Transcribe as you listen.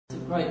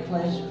It's a great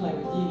pleasure to play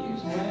with you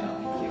as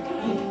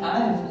well. I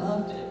have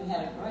loved it. We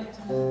had a great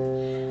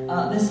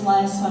time. This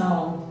last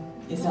song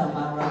is on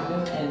my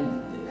record,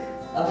 and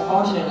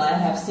unfortunately I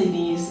have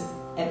CDs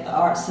at the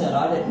art center.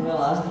 I didn't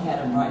realize they had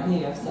them right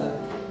here, so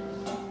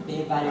if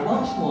anybody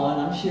wants one,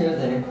 I'm sure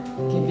they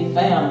can be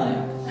found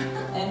there.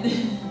 And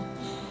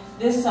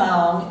this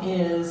song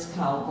is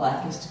called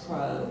Blackest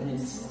Crow, and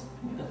it's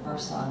the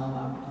first song on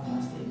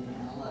my CD.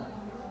 I love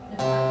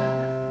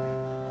it.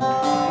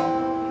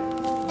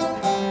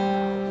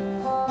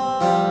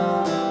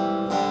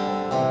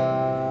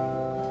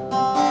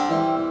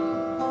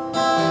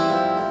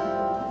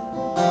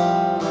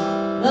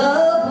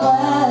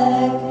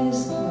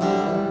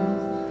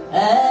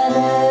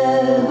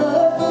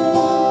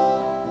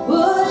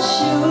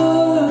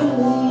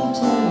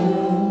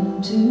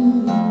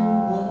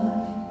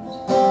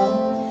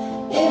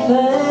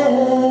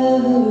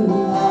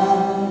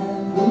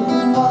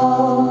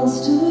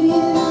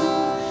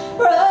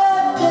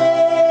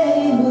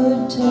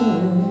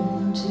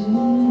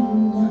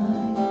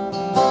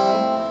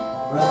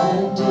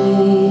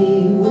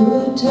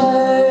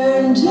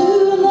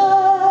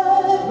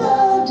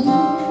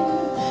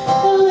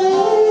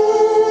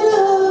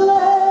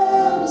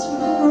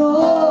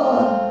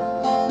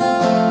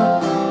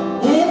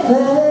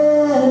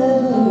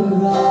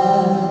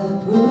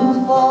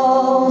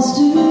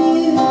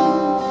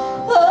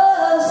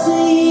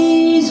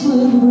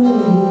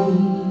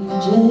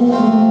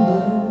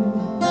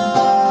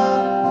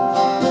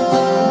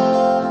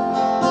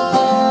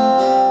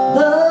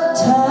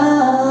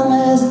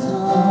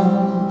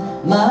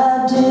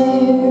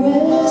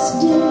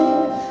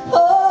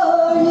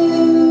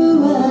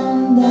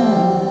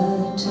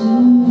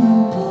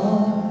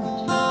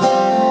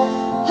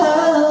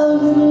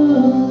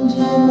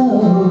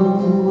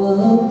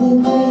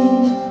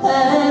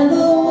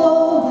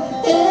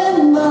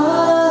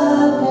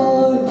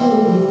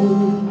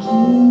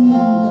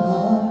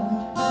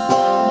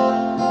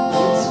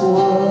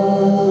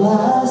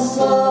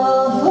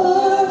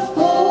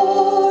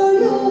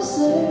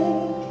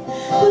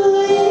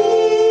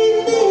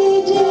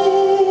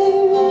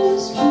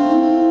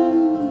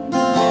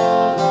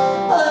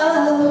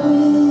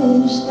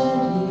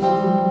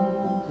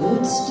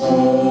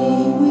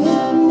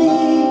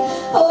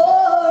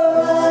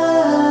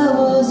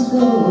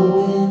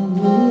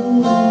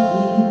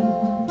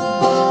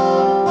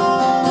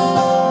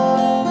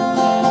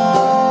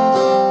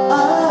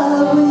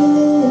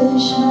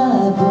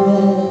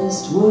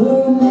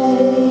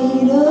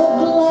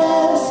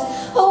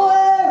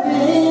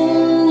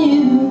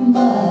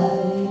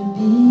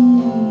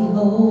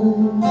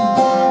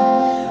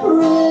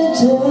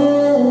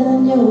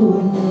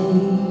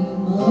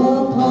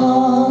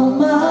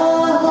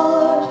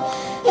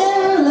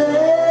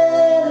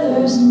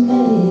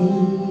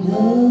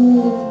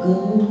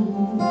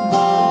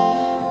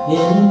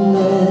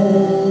 In